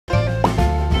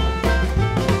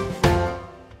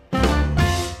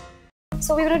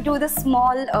So we're going to do this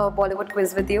small Bollywood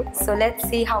quiz with you. So let's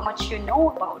see how much you know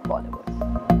about Bollywood.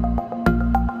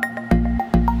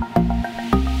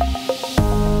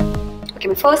 Okay,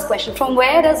 my first question. From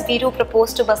where does Veeru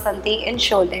propose to Basanti in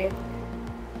Sholay?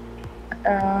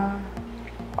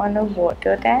 On a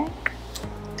water tank.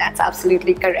 That's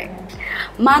absolutely correct.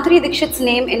 Madhuri Dixit's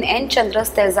name in N. Chandra's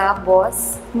Tezab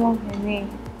was?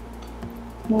 Mohini.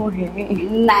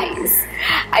 Nice.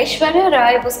 Aishwarya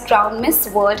Rai was crowned Miss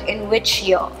World in which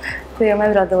year? The year my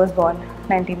brother was born,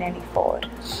 1994.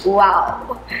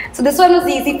 Wow. So this one was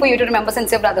easy for you to remember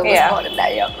since your brother was born in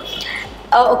that year.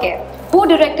 Okay. Who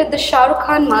directed the Shah Rukh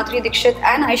Khan, Madhuri Dixit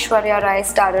and Aishwarya Rai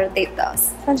starrer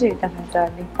Devdas? Sanjay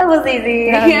Manjrekar. That was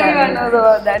easy. Everyone knows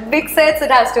about that. Big sets, it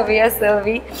has to be a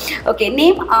Sylvie. Okay.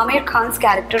 Name Aamir Khan's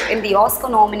character in the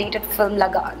Oscar-nominated film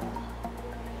Lagan.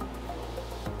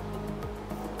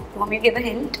 Want me to give a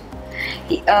hint?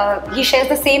 He shares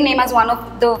the same name as one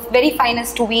of the very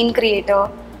finest tween creator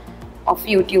of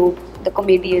YouTube, the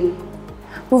comedian.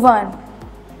 Bhuvan.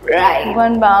 Right.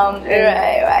 Bhuvan Baum.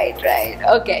 Right.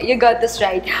 Okay, you got this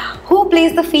right. Who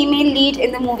plays the female lead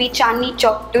in the movie Chandni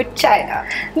Chowk to China?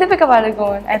 Deepika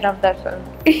Padukone. I love that film.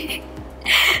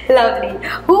 Lovely.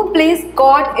 Who plays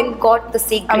God in God the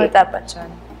Secret? Amitabh Bachchan.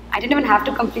 I didn't even have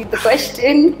to complete the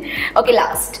question. Okay,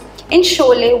 last. In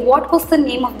Sholay, what was the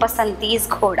name of Basanti's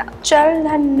ghoda? Chal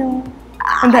Dhannu.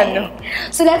 Dhannu.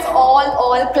 So let's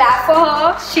all clap for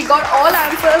her. She got all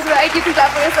answers right. You can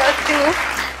clap for yourself too.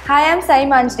 Hi, I'm Saiee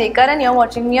Manjrekar and you're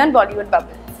watching me on Bollywood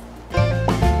Bubble.